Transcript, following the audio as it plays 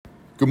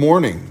Good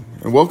morning,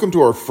 and welcome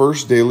to our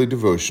first daily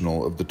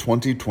devotional of the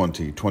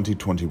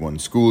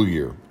 2020-2021 school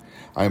year.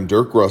 I am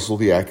Dirk Russell,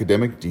 the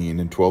Academic Dean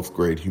and 12th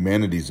grade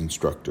Humanities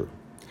instructor.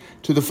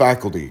 To the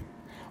faculty,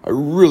 I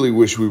really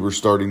wish we were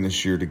starting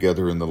this year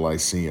together in the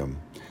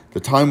Lyceum. The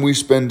time we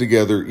spend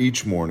together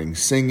each morning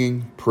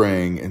singing,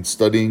 praying, and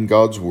studying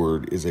God's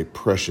Word is a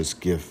precious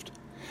gift.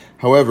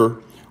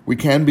 However, we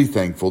can be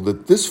thankful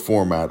that this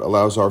format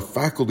allows our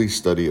faculty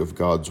study of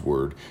God's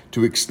Word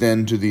to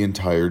extend to the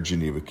entire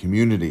Geneva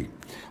community.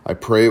 I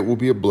pray it will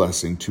be a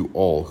blessing to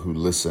all who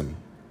listen.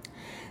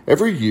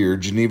 Every year,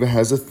 Geneva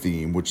has a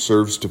theme which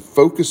serves to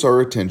focus our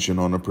attention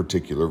on a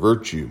particular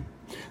virtue.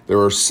 There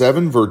are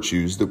 7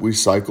 virtues that we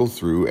cycle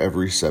through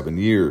every 7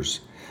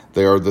 years.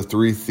 They are the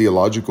 3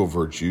 theological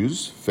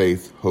virtues,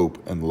 faith,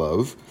 hope, and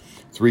love,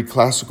 3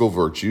 classical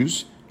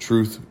virtues,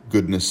 truth,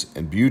 goodness,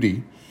 and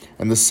beauty,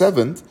 and the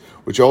 7th,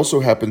 which also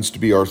happens to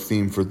be our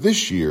theme for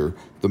this year,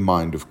 the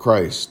mind of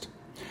Christ.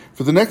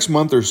 For the next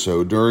month or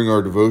so during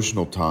our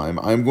devotional time,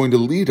 I am going to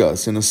lead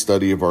us in a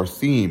study of our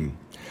theme.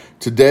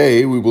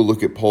 Today, we will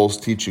look at Paul's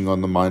teaching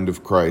on the mind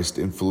of Christ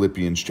in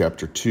Philippians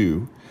chapter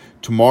 2.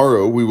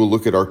 Tomorrow, we will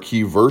look at our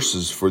key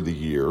verses for the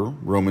year,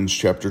 Romans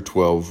chapter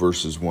 12,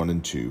 verses 1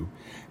 and 2.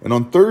 And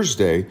on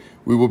Thursday,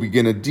 we will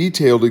begin a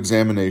detailed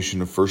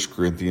examination of 1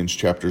 Corinthians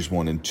chapters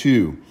 1 and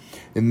 2.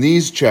 In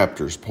these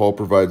chapters, Paul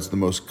provides the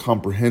most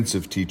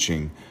comprehensive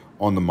teaching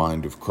on the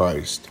mind of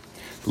Christ.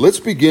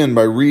 Let's begin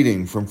by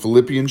reading from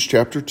Philippians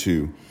chapter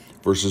 2,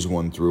 verses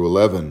 1 through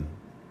 11.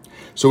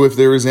 So if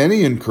there is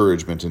any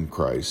encouragement in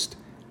Christ,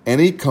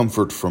 any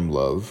comfort from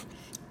love,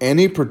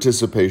 any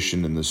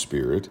participation in the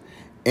Spirit,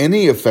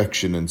 any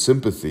affection and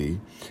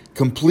sympathy,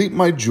 complete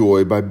my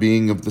joy by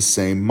being of the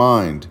same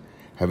mind,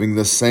 having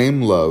the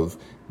same love,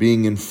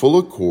 being in full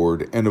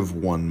accord and of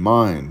one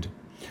mind.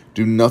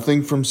 Do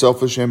nothing from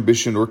selfish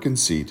ambition or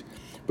conceit,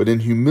 but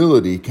in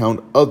humility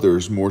count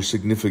others more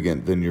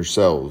significant than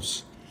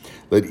yourselves.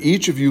 Let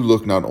each of you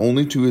look not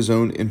only to his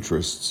own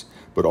interests,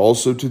 but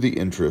also to the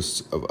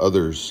interests of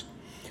others.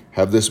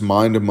 Have this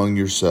mind among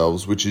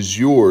yourselves, which is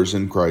yours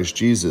in Christ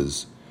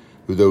Jesus,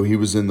 who, though he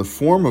was in the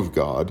form of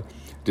God,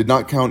 did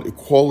not count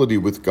equality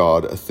with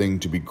God a thing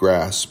to be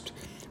grasped,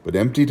 but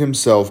emptied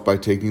himself by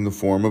taking the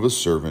form of a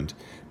servant,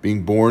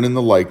 being born in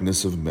the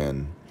likeness of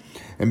men.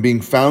 And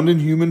being found in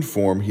human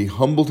form, he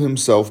humbled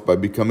himself by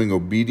becoming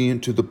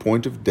obedient to the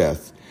point of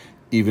death,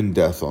 even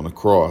death on a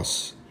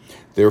cross.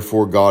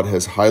 Therefore God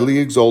has highly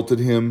exalted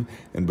him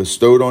and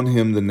bestowed on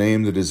him the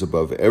name that is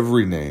above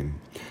every name,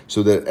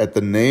 so that at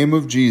the name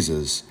of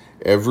Jesus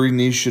every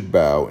knee should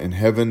bow in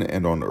heaven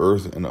and on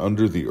earth and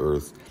under the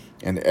earth,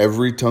 and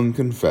every tongue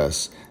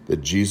confess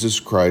that Jesus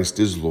Christ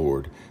is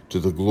Lord, to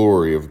the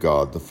glory of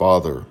God the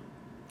Father.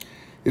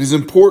 It is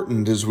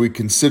important as we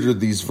consider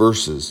these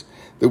verses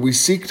that we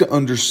seek to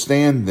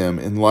understand them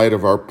in light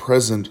of our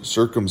present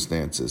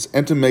circumstances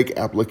and to make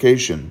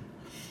application.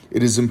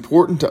 It is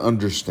important to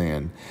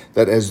understand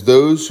that as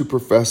those who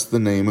profess the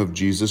name of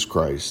Jesus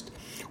Christ,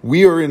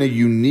 we are in a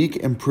unique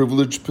and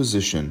privileged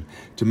position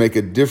to make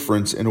a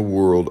difference in a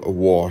world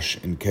awash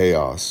in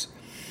chaos.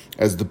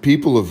 As the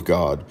people of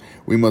God,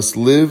 we must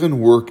live and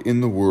work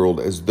in the world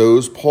as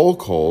those Paul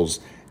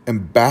calls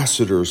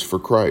ambassadors for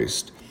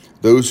Christ,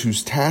 those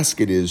whose task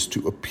it is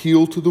to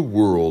appeal to the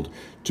world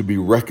to be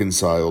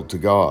reconciled to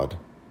God.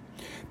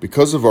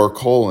 Because of our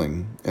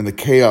calling and the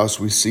chaos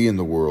we see in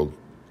the world,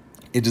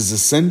 it is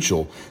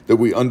essential that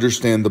we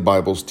understand the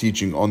Bible's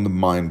teaching on the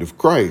mind of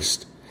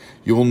Christ.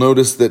 You will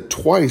notice that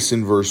twice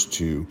in verse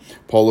 2,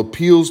 Paul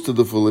appeals to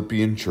the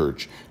Philippian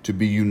church to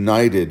be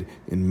united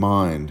in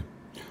mind.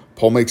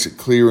 Paul makes it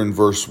clear in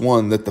verse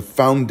 1 that the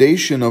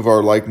foundation of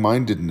our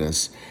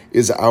like-mindedness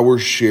is our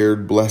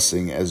shared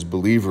blessing as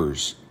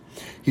believers.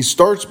 He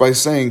starts by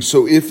saying,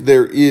 so if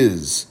there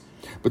is,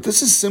 but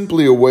this is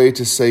simply a way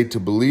to say to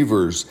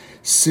believers,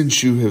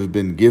 since you have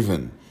been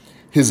given.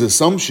 His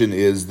assumption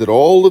is that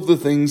all of the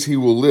things he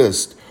will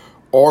list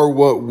are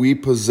what we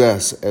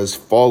possess as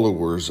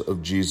followers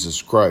of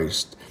Jesus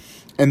Christ.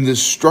 And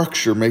this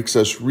structure makes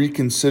us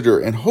reconsider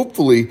and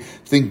hopefully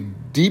think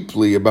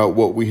deeply about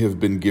what we have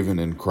been given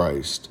in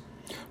Christ.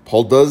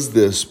 Paul does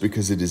this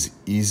because it is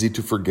easy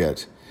to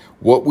forget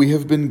what we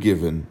have been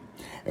given,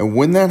 and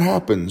when that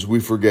happens, we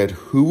forget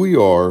who we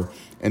are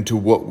and to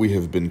what we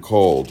have been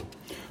called.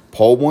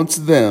 Paul wants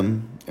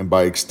them, and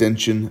by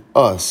extension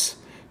us,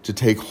 to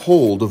take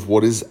hold of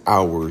what is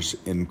ours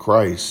in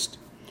Christ.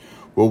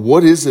 Well,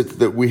 what is it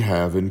that we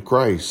have in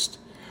Christ?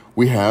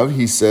 We have,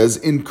 he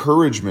says,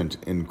 encouragement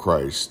in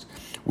Christ.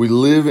 We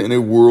live in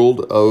a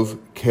world of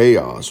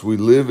chaos. We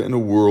live in a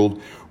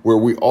world where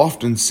we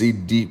often see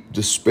deep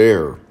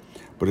despair.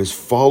 But as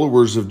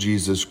followers of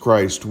Jesus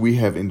Christ, we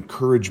have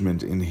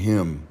encouragement in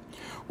him.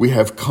 We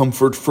have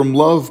comfort from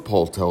love,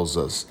 Paul tells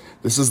us.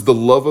 This is the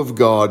love of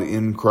God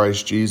in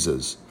Christ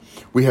Jesus.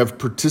 We have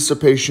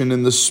participation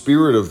in the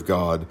Spirit of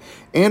God,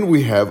 and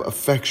we have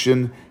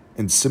affection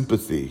and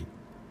sympathy.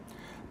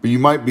 But you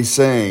might be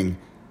saying,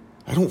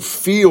 I don't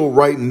feel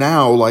right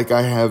now like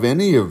I have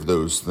any of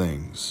those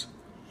things.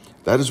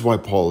 That is why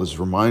Paul is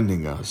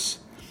reminding us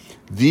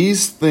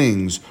These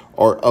things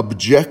are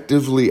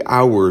objectively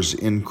ours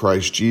in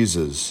Christ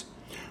Jesus.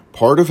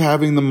 Part of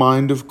having the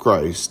mind of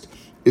Christ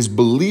is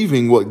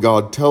believing what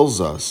God tells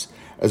us,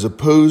 as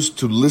opposed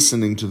to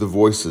listening to the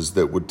voices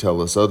that would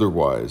tell us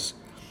otherwise.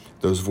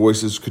 Those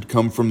voices could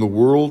come from the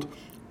world,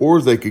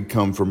 or they could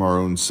come from our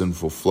own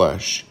sinful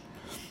flesh.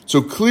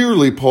 So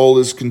clearly, Paul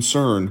is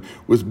concerned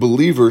with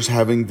believers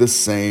having the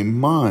same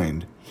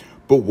mind.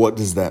 But what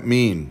does that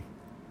mean?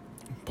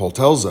 Paul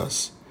tells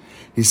us.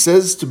 He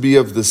says to be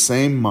of the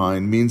same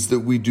mind means that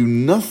we do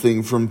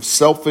nothing from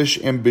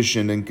selfish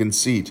ambition and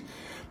conceit,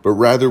 but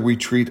rather we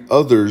treat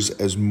others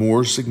as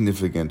more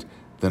significant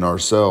than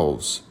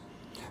ourselves.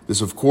 This,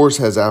 of course,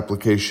 has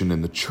application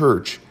in the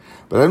church,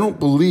 but I don't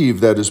believe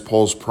that is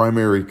Paul's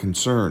primary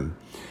concern,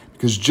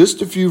 because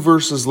just a few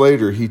verses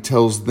later, he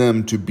tells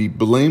them to be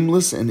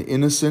blameless and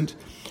innocent,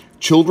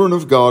 children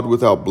of God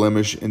without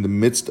blemish in the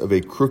midst of a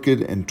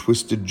crooked and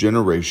twisted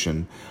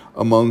generation,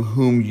 among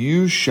whom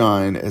you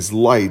shine as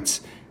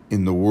lights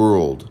in the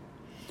world.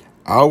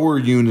 Our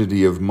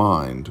unity of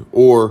mind,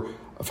 or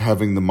of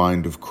having the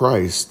mind of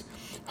Christ,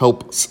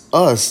 helps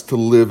us to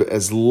live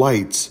as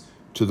lights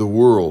to the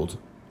world.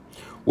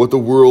 What the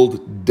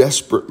world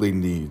desperately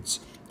needs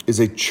is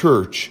a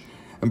church,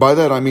 and by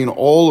that I mean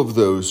all of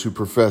those who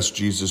profess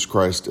Jesus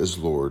Christ as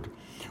Lord,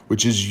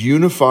 which is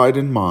unified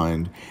in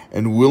mind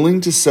and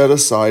willing to set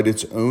aside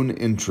its own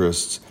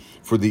interests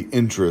for the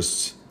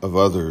interests of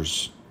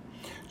others.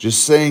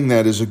 Just saying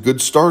that is a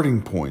good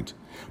starting point,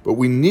 but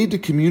we need to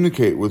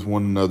communicate with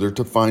one another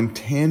to find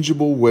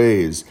tangible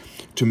ways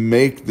to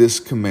make this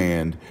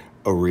command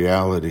a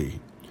reality.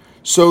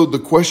 So the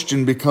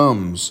question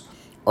becomes,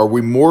 are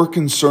we more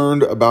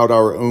concerned about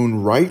our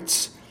own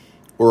rights,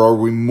 or are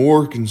we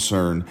more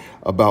concerned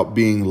about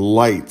being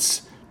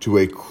lights to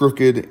a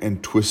crooked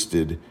and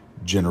twisted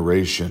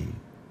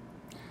generation?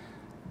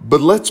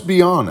 But let's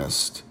be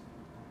honest.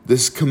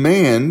 This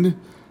command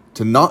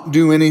to not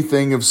do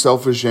anything of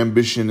selfish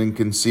ambition and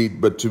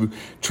conceit, but to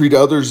treat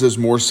others as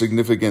more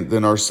significant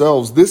than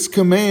ourselves, this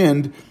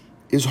command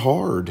is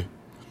hard.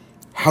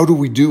 How do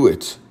we do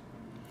it?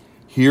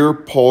 Here,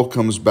 Paul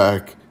comes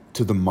back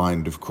to the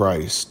mind of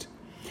Christ.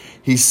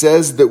 He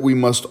says that we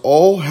must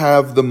all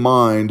have the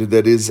mind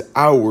that is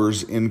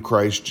ours in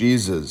Christ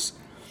Jesus.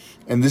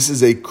 And this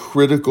is a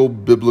critical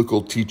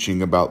biblical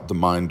teaching about the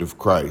mind of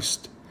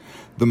Christ.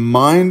 The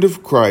mind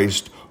of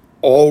Christ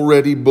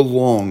already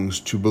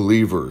belongs to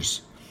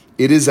believers.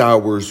 It is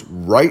ours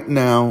right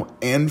now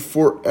and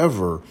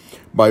forever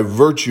by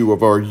virtue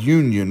of our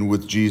union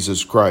with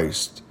Jesus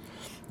Christ.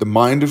 The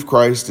mind of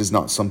Christ is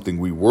not something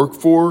we work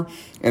for,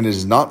 and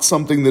is not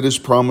something that is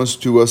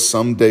promised to us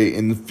someday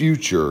in the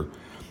future.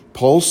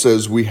 Paul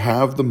says we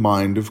have the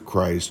mind of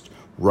Christ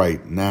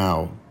right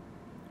now.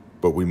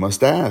 But we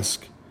must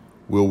ask,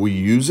 will we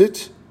use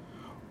it?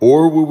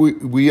 Or will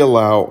we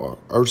allow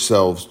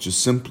ourselves to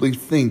simply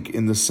think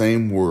in the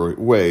same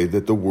way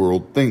that the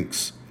world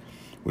thinks?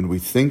 When we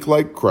think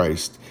like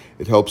Christ,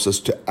 it helps us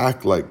to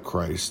act like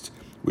Christ,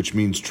 which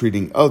means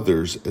treating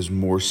others as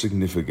more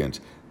significant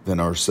than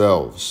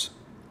ourselves.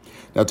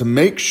 Now, to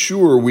make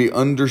sure we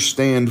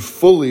understand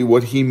fully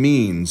what he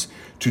means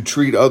to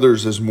treat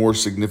others as more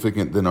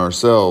significant than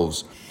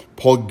ourselves,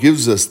 Paul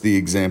gives us the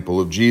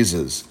example of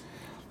Jesus.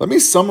 Let me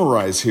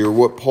summarize here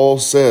what Paul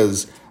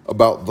says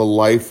about the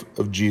life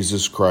of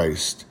Jesus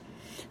Christ.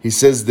 He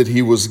says that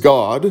he was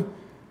God,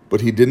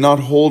 but he did not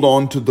hold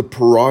on to the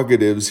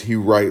prerogatives he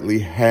rightly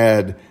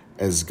had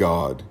as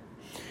God.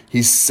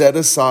 He set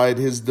aside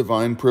his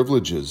divine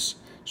privileges.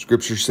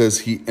 Scripture says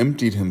he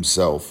emptied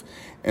himself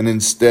and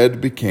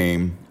instead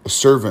became a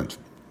servant.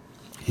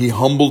 He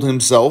humbled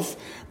himself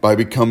by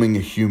becoming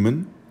a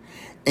human,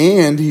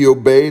 and he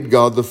obeyed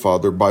God the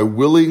Father by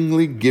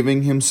willingly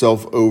giving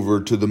himself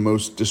over to the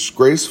most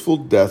disgraceful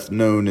death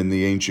known in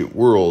the ancient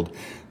world,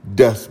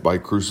 death by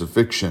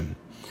crucifixion.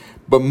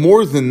 But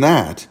more than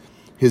that,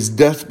 his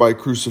death by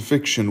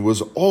crucifixion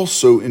was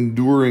also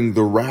enduring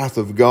the wrath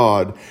of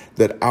God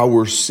that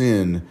our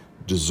sin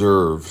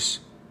deserves.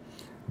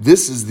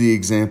 This is the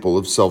example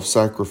of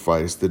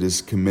self-sacrifice that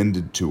is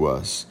commended to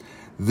us.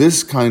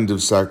 This kind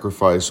of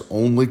sacrifice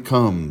only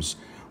comes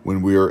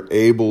when we are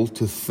able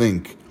to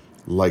think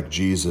like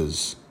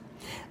Jesus.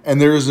 And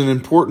there is an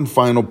important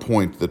final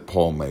point that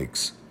Paul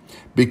makes.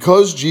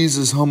 Because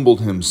Jesus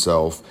humbled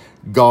himself,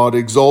 God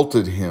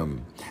exalted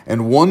him,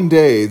 and one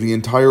day the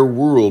entire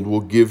world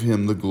will give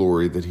him the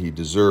glory that he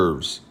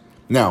deserves.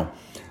 Now,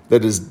 that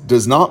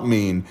does not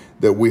mean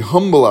that we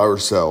humble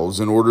ourselves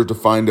in order to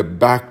find a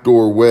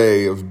backdoor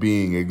way of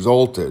being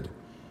exalted.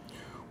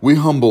 We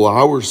humble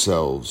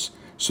ourselves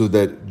so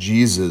that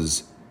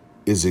Jesus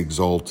is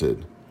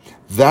exalted.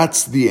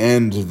 That's the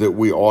end that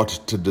we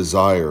ought to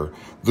desire,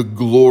 the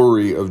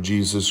glory of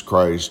Jesus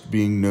Christ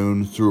being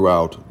known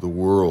throughout the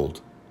world.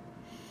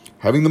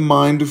 Having the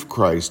mind of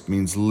Christ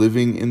means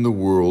living in the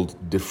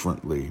world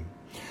differently.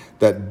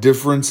 That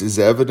difference is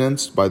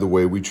evidenced by the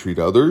way we treat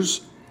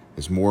others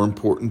as more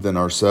important than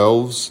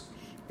ourselves,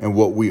 and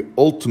what we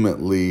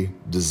ultimately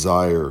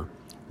desire,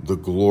 the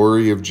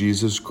glory of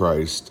Jesus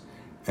Christ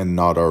and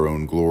not our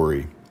own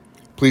glory.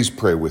 Please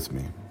pray with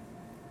me.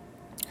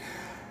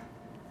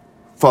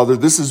 Father,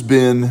 this has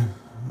been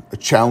a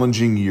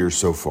challenging year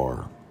so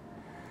far.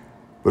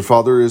 But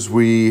Father, as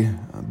we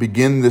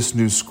begin this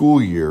new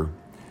school year,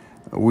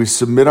 we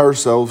submit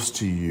ourselves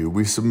to you.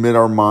 We submit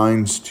our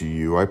minds to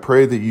you. I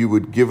pray that you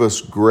would give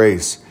us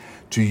grace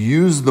to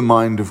use the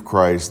mind of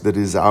Christ that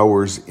is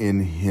ours in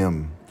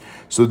him,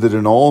 so that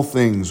in all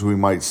things we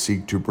might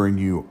seek to bring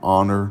you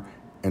honor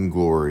and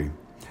glory.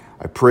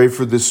 I pray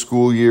for this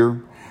school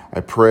year. I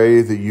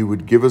pray that you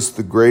would give us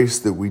the grace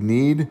that we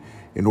need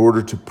in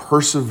order to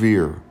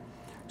persevere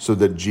so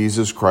that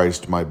Jesus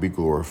Christ might be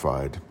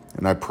glorified.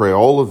 And I pray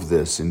all of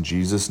this in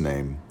Jesus'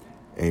 name.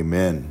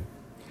 Amen.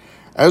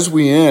 As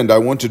we end, I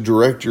want to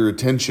direct your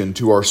attention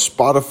to our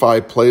Spotify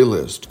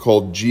playlist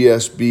called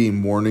GSB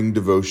Morning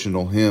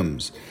Devotional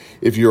Hymns.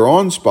 If you're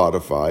on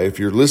Spotify, if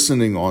you're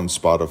listening on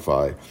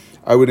Spotify,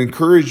 I would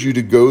encourage you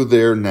to go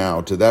there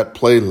now to that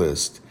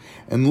playlist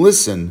and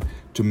listen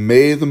to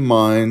May the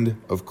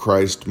Mind of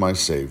Christ My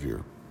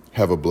Savior.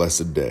 Have a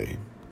blessed day.